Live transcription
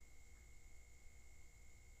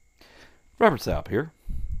Robert Sapp here.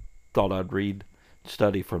 Thought I'd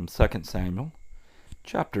study from 2 Samuel,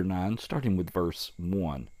 chapter 9, starting with verse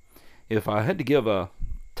 1. If I had to give a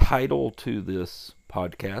title to this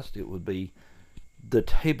podcast, it would be The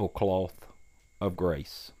Tablecloth of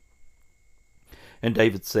Grace. And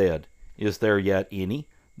David said, Is there yet any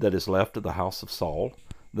that is left of the house of Saul,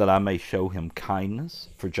 that I may show him kindness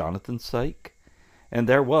for Jonathan's sake? And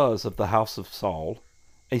there was of the house of Saul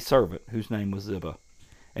a servant whose name was Ziba.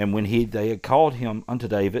 And when they had called him unto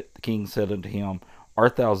David, the king said unto him,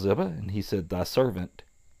 Art thou Ziba? And he said, Thy servant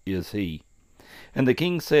is he. And the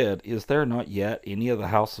king said, Is there not yet any of the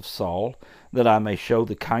house of Saul, that I may show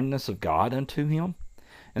the kindness of God unto him?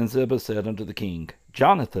 And Ziba said unto the king,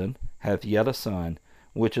 Jonathan hath yet a son,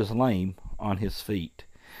 which is lame on his feet.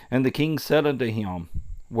 And the king said unto him,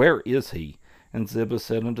 Where is he? And Ziba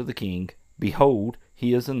said unto the king, Behold,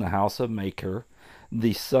 he is in the house of Machir,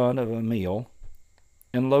 the son of Ammiel,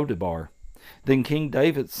 in Lodebar. Then King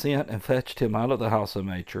David sent and fetched him out of the house of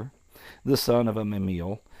Machir, the son of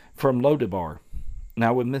Ammiel, from Lodebar.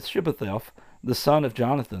 Now when Mephibosheth, the son of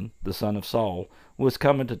Jonathan, the son of Saul, was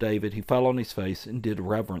coming to David, he fell on his face and did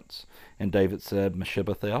reverence. And David said,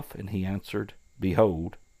 Mephibosheth, and he answered,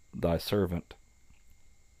 Behold, thy servant.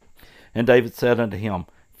 And David said unto him,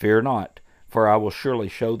 Fear not, for I will surely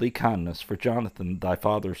show thee kindness for Jonathan thy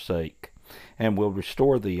father's sake, and will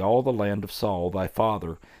restore thee all the land of Saul thy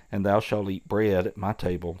father, and thou shalt eat bread at my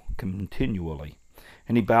table continually.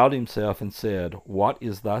 And he bowed himself and said, What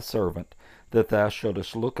is thy servant, that thou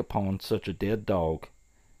shouldest look upon such a dead dog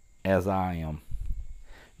as I am?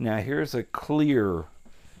 Now here's a clear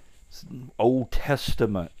Old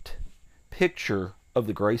Testament picture of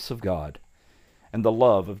the grace of God and the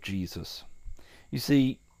love of Jesus. You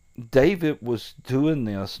see, David was doing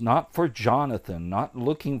this not for Jonathan, not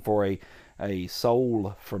looking for a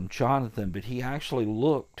soul from Jonathan, but he actually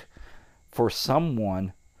looked for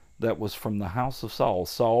someone that was from the house of Saul.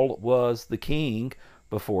 Saul was the king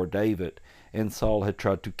before David, and Saul had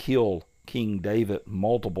tried to kill King David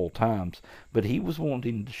multiple times, but he was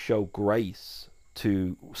wanting to show grace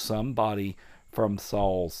to somebody from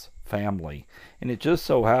Saul's family. And it just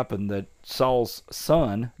so happened that Saul's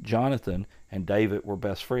son, Jonathan, and David were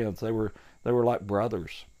best friends. They were like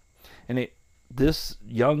brothers. And this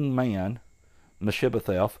young man,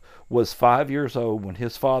 Mephibosheth, was 5 years old when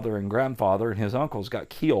his father and grandfather and his uncles got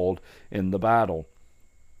killed in the battle.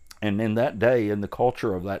 And in that day, in the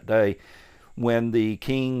culture of that day, when the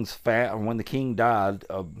king died,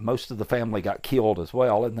 most of the family got killed as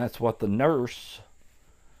well. And that's what the nurse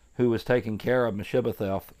who was taking care of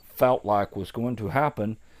Mephibosheth felt like was going to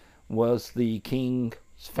happen, was the king's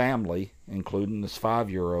family, including this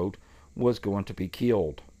 5-year-old, was going to be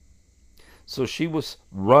killed. So she was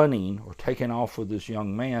running or taking off with this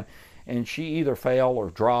young man, and she either fell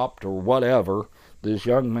or dropped or whatever, this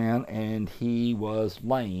young man, and he was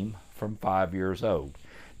lame from 5 years old.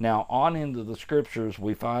 Now, on into the scriptures,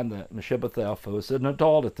 we find that Mephibosheth was an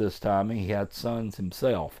adult at this time, and he had sons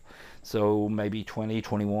himself. So maybe 20,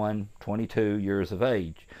 21, 22 years of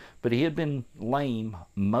age. But he had been lame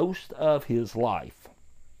most of his life.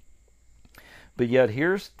 But yet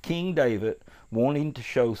here's King David wanting to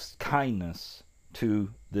show kindness to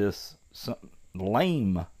this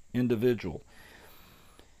lame individual.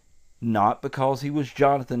 Not because he was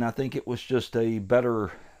Jonathan. I think it was just a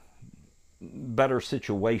better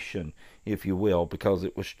situation, if you will, because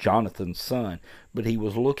it was Jonathan's son. But he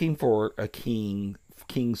was looking for a King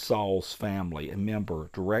Saul's family, a member,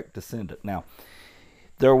 direct descendant. Now,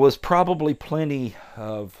 there was probably plenty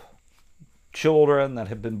of children that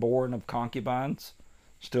had been born of concubines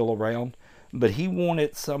still around, but he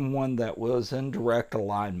wanted someone that was in direct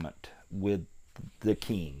alignment with the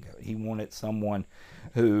king. He wanted someone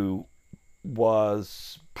who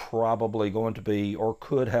was probably going to be, or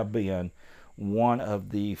could have been, one of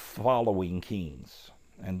the following kings.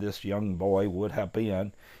 And this young boy would have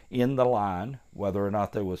been in the line. Whether or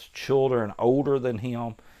not there was children older than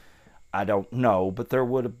him, I don't know, but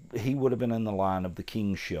he would have been in the line of the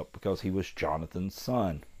kingship because he was Jonathan's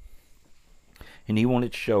son. And he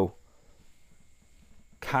wanted to show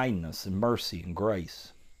kindness and mercy and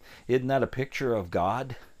grace. Isn't that a picture of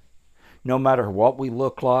God? No matter what we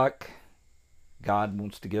look like, God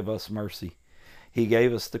wants to give us mercy. He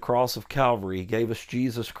gave us the cross of Calvary. He gave us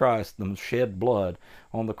Jesus Christ, the shed blood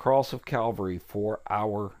on the cross of Calvary for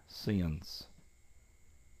our sins.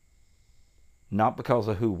 Not because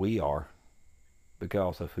of who we are,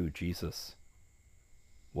 because of who Jesus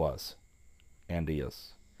was and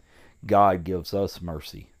is. God gives us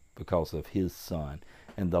mercy because of his Son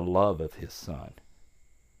and the love of his Son,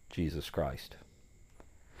 Jesus Christ.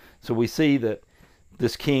 So we see that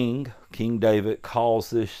this king, King David, calls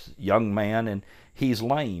this young man, and he's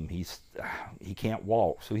lame. He can't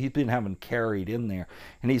walk, so he's been having carried in there.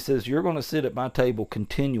 And he says, "You're going to sit at my table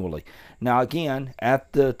continually." Now, again,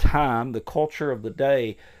 at the time, the culture of the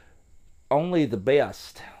day, only the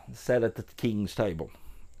best sat at the king's table,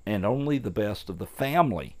 and only the best of the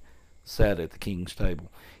family sat at the king's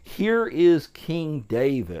table. Here is King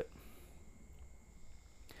David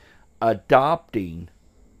adopting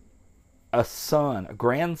a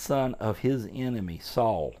grandson of his enemy,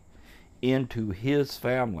 Saul, into his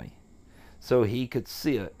family so he could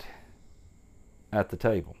sit at the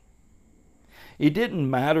table. It didn't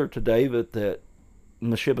matter to David that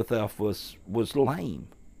Mephibosheth was lame.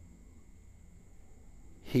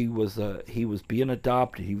 He was being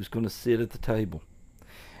adopted. He was going to sit at the table.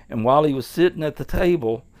 And while he was sitting at the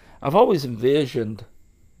table, I've always envisioned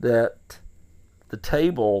that the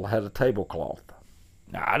table had a tablecloth.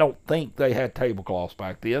 Now, I don't think they had tablecloths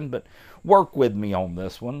back then, but work with me on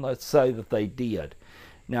this one. Let's say that they did.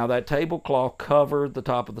 Now, that tablecloth covered the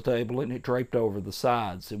top of the table and it draped over the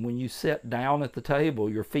sides. And when you sat down at the table,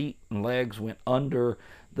 your feet and legs went under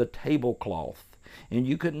the tablecloth. And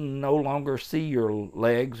you could no longer see your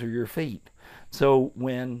legs or your feet. So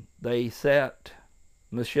when they sat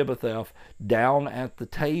Mephibosheth down at the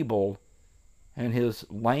table and his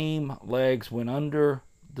lame legs went under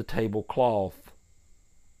the tablecloth,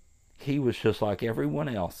 he was just like everyone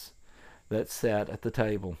else that sat at the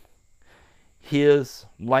table. His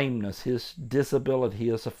lameness, his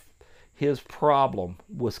disability, his problem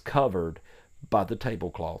was covered by the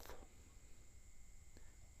tablecloth.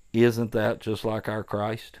 Isn't that just like our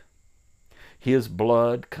Christ? His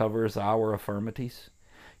blood covers our infirmities.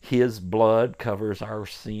 His blood covers our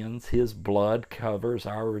sins. His blood covers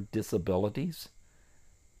our disabilities.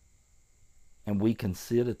 And we can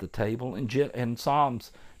sit at the table. In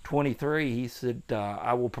Psalms 23, he said,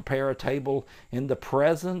 I will prepare a table in the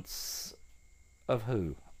presence of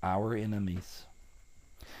who? Our enemies.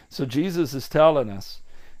 So Jesus is telling us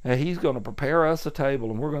that he's going to prepare us a table,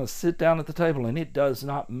 and we're going to sit down at the table, and it does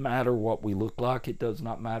not matter what we look like. It does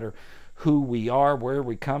not matter who we are, where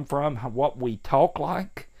we come from, what we talk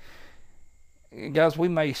like. Guys, we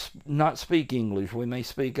may not speak English. We may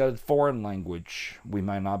speak a foreign language. We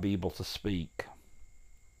may not be able to speak.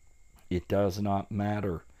 It does not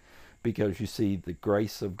matter, because you see, the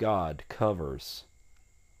grace of God covers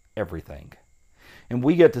everything. And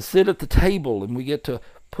we get to sit at the table, and we get to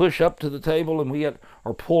push up to the table, and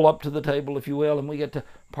or pull up to the table, if you will, and we get to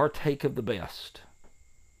partake of the best.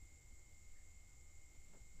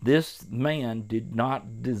 This man did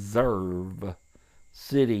not deserve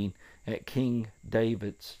sitting at King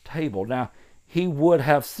David's table. Now, he would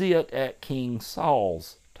have sit at King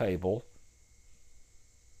Saul's table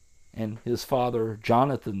and his father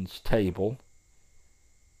Jonathan's table,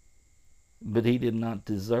 but he did not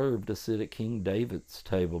deserve to sit at King David's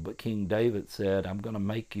table. But King David said, I'm going to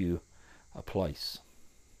make you a place.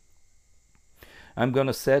 I'm going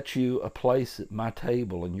to set you a place at my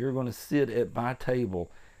table, and you're going to sit at my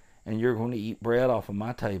table, and you're going to eat bread off of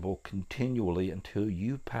my table continually until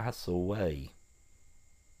you pass away.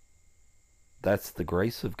 That's the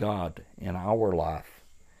grace of God in our life.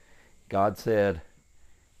 God said,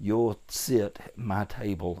 you'll sit at my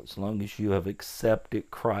table as long as you have accepted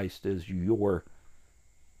Christ as your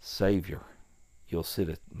Savior. You'll sit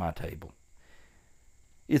at my table.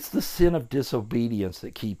 It's the sin of disobedience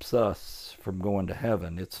that keeps us from going to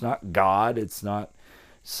heaven. It's not God. It's not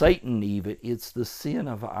Satan even. It's the sin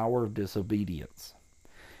of our disobedience.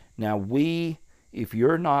 Now if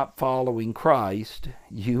you're not following Christ,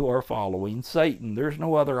 you are following Satan. There's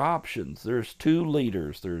no other options. There's two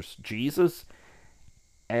leaders. There's Jesus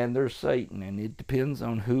and there's Satan, and it depends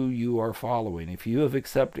on who you are following. If you have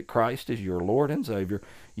accepted Christ as your Lord and Savior,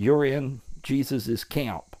 you're in Jesus'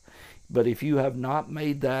 camp. But if you have not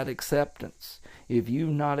made that acceptance, if you've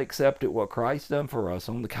not accepted what Christ done for us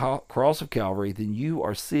on the cross of Calvary, then you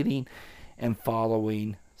are sitting and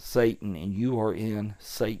following Satan, and you are in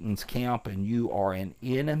Satan's camp, and you are an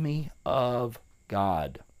enemy of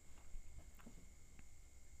God.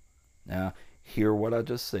 Now, hear what I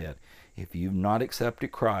just said. If you've not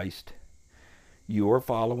accepted Christ, you are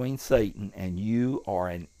following Satan, and you are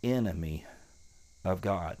an enemy of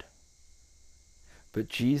God. But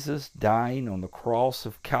Jesus dying on the cross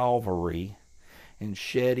of Calvary and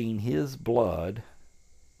shedding his blood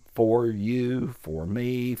for you, for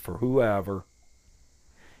me, for whoever,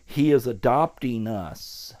 he is adopting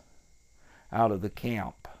us out of the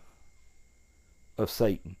camp of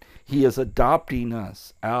Satan. He is adopting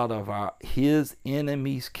us out of his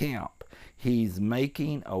enemy's camp. He's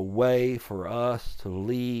making a way for us to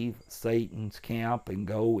leave Satan's camp and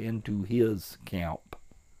go into his camp.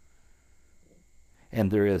 And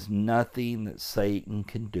there is nothing that Satan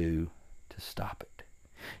can do to stop it.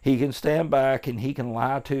 He can stand back and he can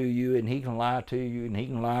lie to you, and he can lie to you, and he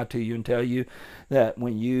can lie to you and tell you that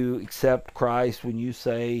when you accept Christ, when you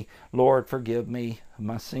say, Lord, forgive me of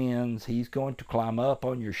my sins, he's going to climb up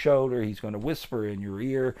on your shoulder. He's going to whisper in your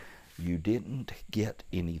ear, you didn't get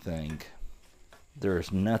anything.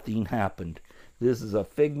 There's nothing happened. This is a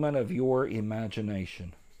figment of your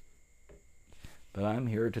imagination. But I'm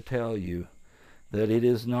here to tell you that it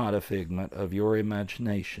is not a figment of your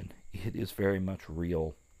imagination. It is very much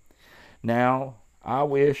real. Now, I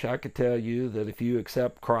wish I could tell you that if you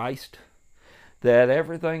accept Christ, that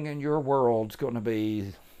everything in your world is going to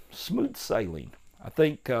be smooth sailing. I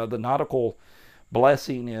think the nautical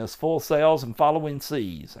blessing is full sails and following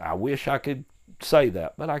seas. I wish I could say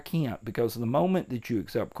that, but I can't, because the moment that you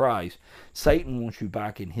accept Christ, Satan wants you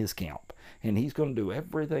back in his camp, and he's going to do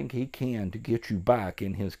everything he can to get you back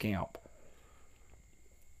in his camp.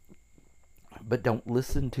 But don't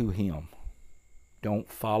listen to him. Don't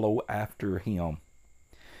follow after him.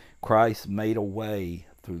 Christ made a way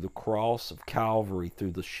through the cross of Calvary,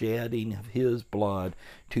 through the shedding of his blood,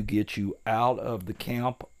 to get you out of the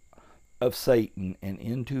camp of Satan and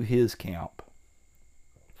into his camp.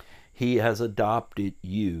 He has adopted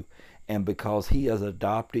you, and because he has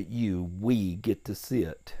adopted you, we get to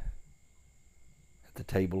sit at the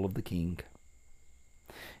table of the King.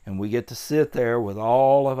 And we get to sit there with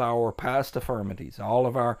all of our past infirmities, all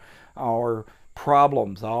of our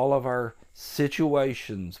problems, all of our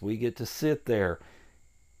situations. We get to sit there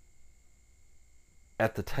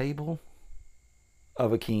at the table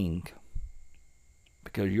of a king,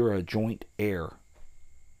 because you're a joint heir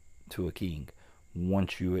to a king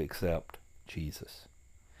once you accept Jesus.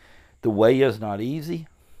 The way is not easy.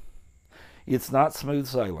 It's not smooth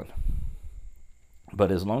sailing.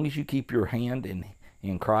 But as long as you keep your hand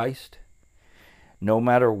in Christ, no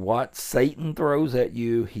matter what Satan throws at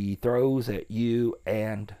you, he throws at you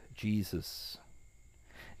and Jesus.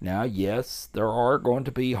 Now, yes, there are going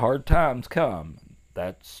to be hard times come.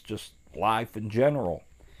 That's just life in general.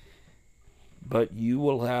 But you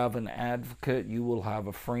will have an advocate, you will have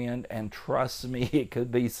a friend, and trust me, it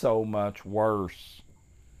could be so much worse.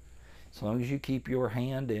 As long as you keep your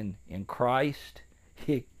hand in Christ,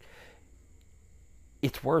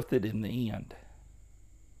 it's worth it in the end.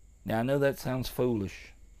 Now, I know that sounds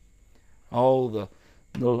foolish. Oh,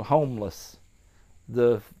 the homeless,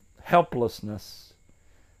 the helplessness,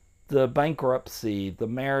 the bankruptcy, the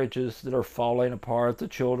marriages that are falling apart, the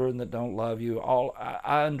children that don't love you.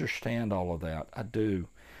 I understand all of that. I do.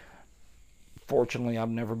 Fortunately, I've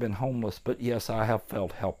never been homeless, but yes, I have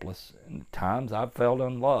felt helpless. And at times I've felt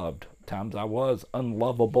unloved. At times I was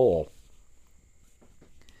unlovable.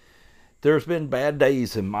 There's been bad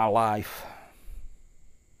days in my life.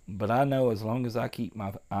 But I know as long as I keep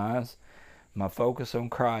my eyes, my focus on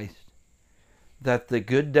Christ, that the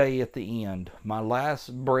good day at the end, my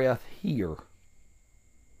last breath here,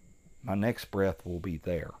 my next breath will be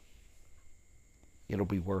there. It'll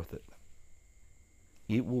be worth it.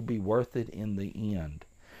 It will be worth it in the end.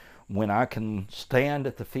 When I can stand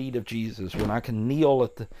at the feet of Jesus, when I can kneel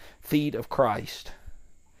at the feet of Christ,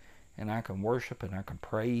 and I can worship and I can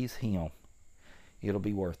praise him, it'll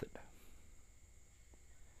be worth it.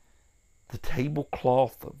 The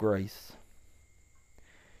tablecloth of grace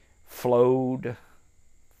flowed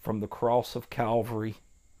from the cross of Calvary,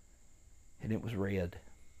 and it was red.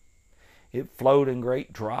 It flowed in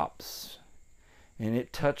great drops, and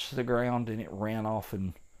it touched the ground, and it ran off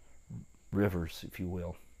in rivers, if you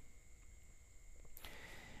will.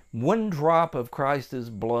 One drop of Christ's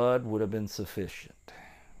blood would have been sufficient,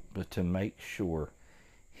 but to make sure,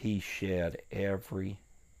 he shed every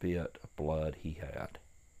bit of blood he had.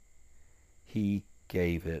 He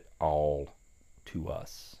gave it all to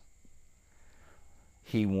us.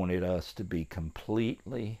 He wanted us to be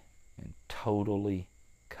completely and totally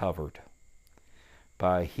covered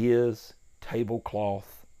by his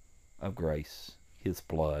tablecloth of grace, his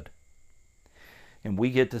blood. And we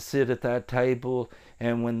get to sit at that table,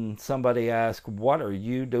 and when somebody asks, what are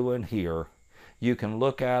you doing here? You can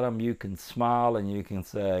look at them, you can smile, and you can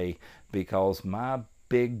say, because my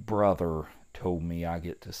big brother told me I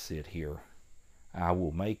get to sit here. I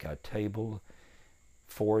will make a table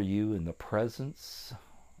for you in the presence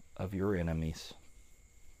of your enemies.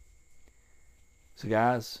 So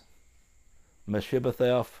guys,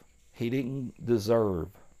 Mephibosheth, he didn't deserve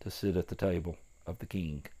to sit at the table of the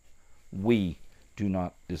king. We do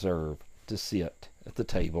not deserve to sit at the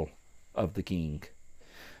table of the king.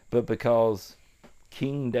 but because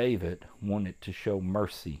King David wanted to show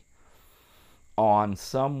mercy on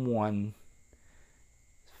someone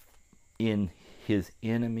in his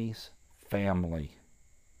enemy's family.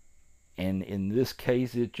 And in this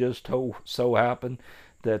case, it just so happened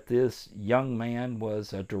that this young man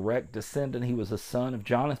was a direct descendant. He was a son of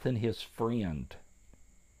Jonathan, his friend,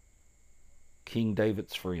 King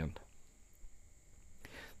David's friend.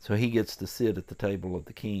 So he gets to sit at the table of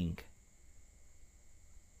the king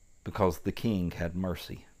because the king had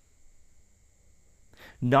mercy.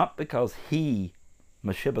 Not because he,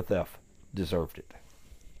 Mephibosheth, deserved it.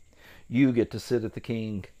 You get to sit at the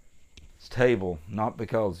king's table not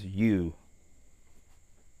because you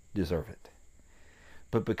deserve it,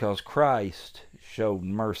 but because Christ showed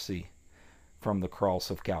mercy from the cross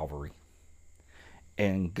of Calvary.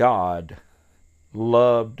 And God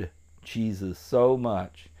loved Jesus so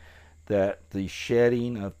much that the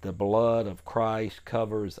shedding of the blood of Christ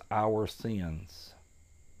covers our sins.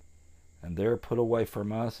 And they're put away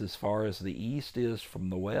from us as far as the east is from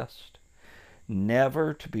the west,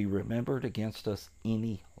 never to be remembered against us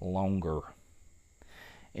any longer.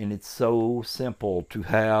 And it's so simple to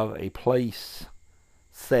have a place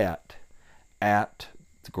set at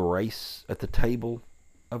the table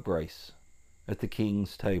of grace, at the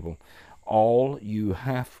King's table. All you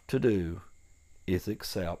have to do is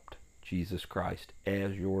accept Jesus Christ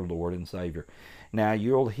as your Lord and Savior. Now,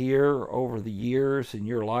 you'll hear over the years in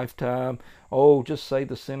your lifetime, oh, just say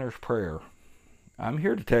the sinner's prayer. I'm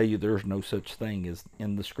here to tell you there's no such thing as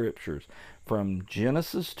in the Scriptures. From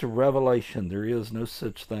Genesis to Revelation, there is no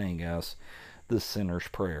such thing as the sinner's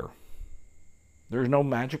prayer. There's no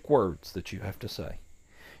magic words that you have to say.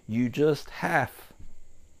 You just have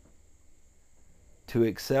to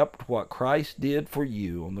accept what Christ did for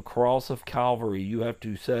you on the cross of Calvary. You have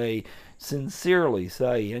to sincerely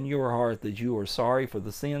say in your heart that you are sorry for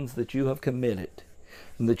the sins that you have committed,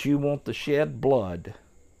 and that you want the shed blood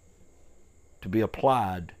to be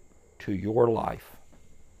applied to your life.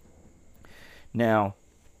 Now,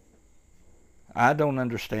 I don't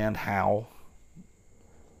understand how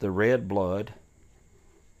the red blood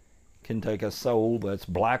can take a soul that's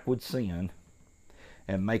black with sin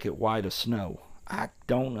and make it white as snow. I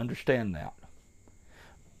don't understand that.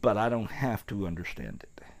 But I don't have to understand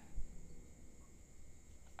it.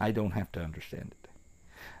 I don't have to understand it.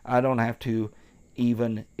 I don't have to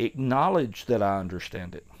even acknowledge that I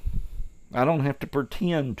understand it. I don't have to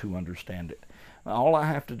pretend to understand it. All I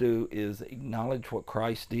have to do is acknowledge what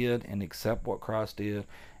Christ did and accept what Christ did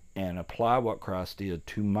and apply what Christ did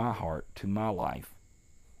to my heart, to my life.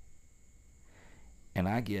 And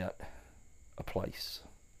I get a place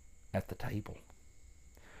at the table.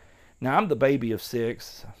 Now, I'm the baby of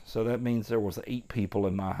 6, so that means there was 8 people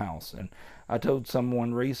in my house. And I told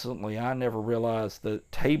someone recently I never realized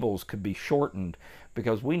that tables could be shortened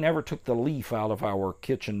because we never took the leaf out of our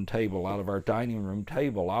kitchen table, out of our dining room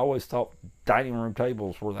table. I always thought dining room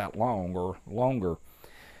tables were that long or longer.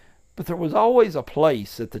 But there was always a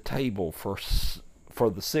place at the table for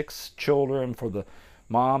the 6 children, for the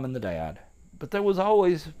mom and the dad. But there was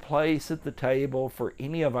always a place at the table for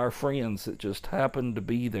any of our friends that just happened to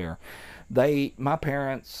be there. My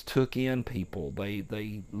parents took in people.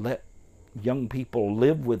 They let young people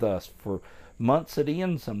live with us for months at the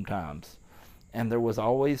end sometimes. And there was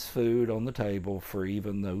always food on the table for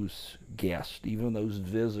even those guests, even those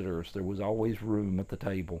visitors. There was always room at the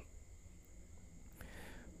table.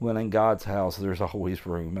 Well, in God's house, there's always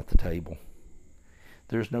room at the table.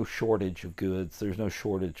 There's no shortage of goods. There's no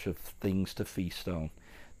shortage of things to feast on.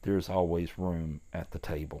 There's always room at the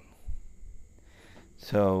table.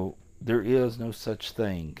 So there is no such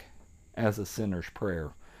thing as a sinner's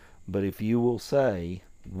prayer. But if you will say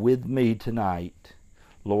with me tonight,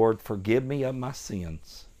 Lord, forgive me of my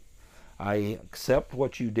sins. I accept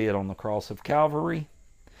what you did on the cross of Calvary,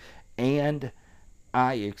 and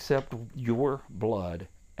I accept your blood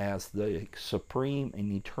as the supreme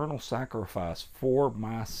and eternal sacrifice for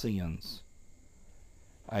my sins.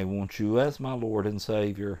 I want you as my Lord and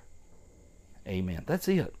Savior. Amen. That's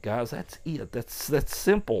it, guys. That's it. That's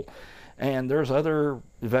simple. And there's other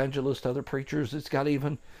evangelists, other preachers that's got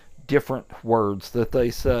even different words that they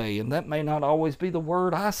say, and that may not always be the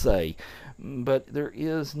word I say, but there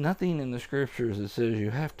is nothing in the Scriptures that says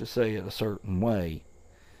you have to say it a certain way.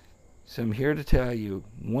 So I'm here to tell you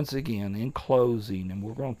once again, in closing, and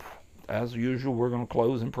we're going to, as usual, we're going to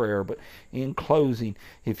close in prayer, but in closing,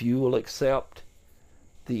 if you will accept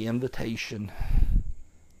the invitation,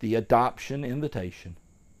 the adoption invitation,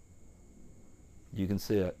 you can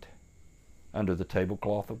sit under the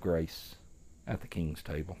tablecloth of grace at the King's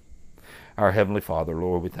table. Our Heavenly Father,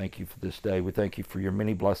 Lord, we thank you for this day. We thank you for your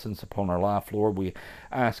many blessings upon our life, Lord. We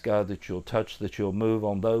ask, God, that you'll touch, that you'll move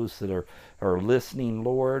on those that are listening,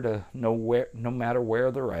 Lord, no matter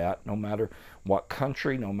where they're at, no matter what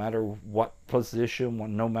country, no matter what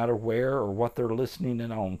position, no matter where or what they're listening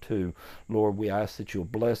in on to. Lord, we ask that you'll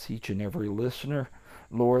bless each and every listener,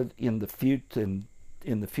 Lord, in the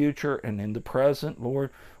future and in the present, Lord.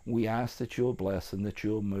 We ask that you'll bless and that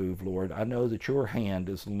you'll move, Lord. I know that your hand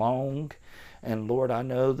is long, and Lord, I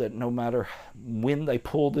know that no matter when they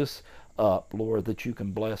pull this up, Lord, that you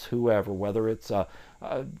can bless whoever, whether it's a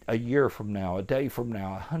year from now, a day from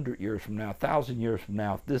now, 100 years from now, 1,000 years from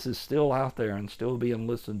now. If this is still out there and still being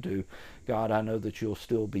listened to, God, I know that you'll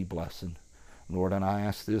still be blessing, Lord. And I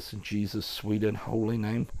ask this in Jesus' sweet and holy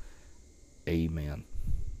name. Amen.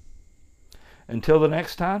 Until the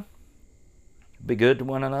next time, be good to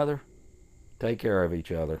one another. Take care of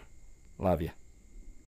each other. Love you.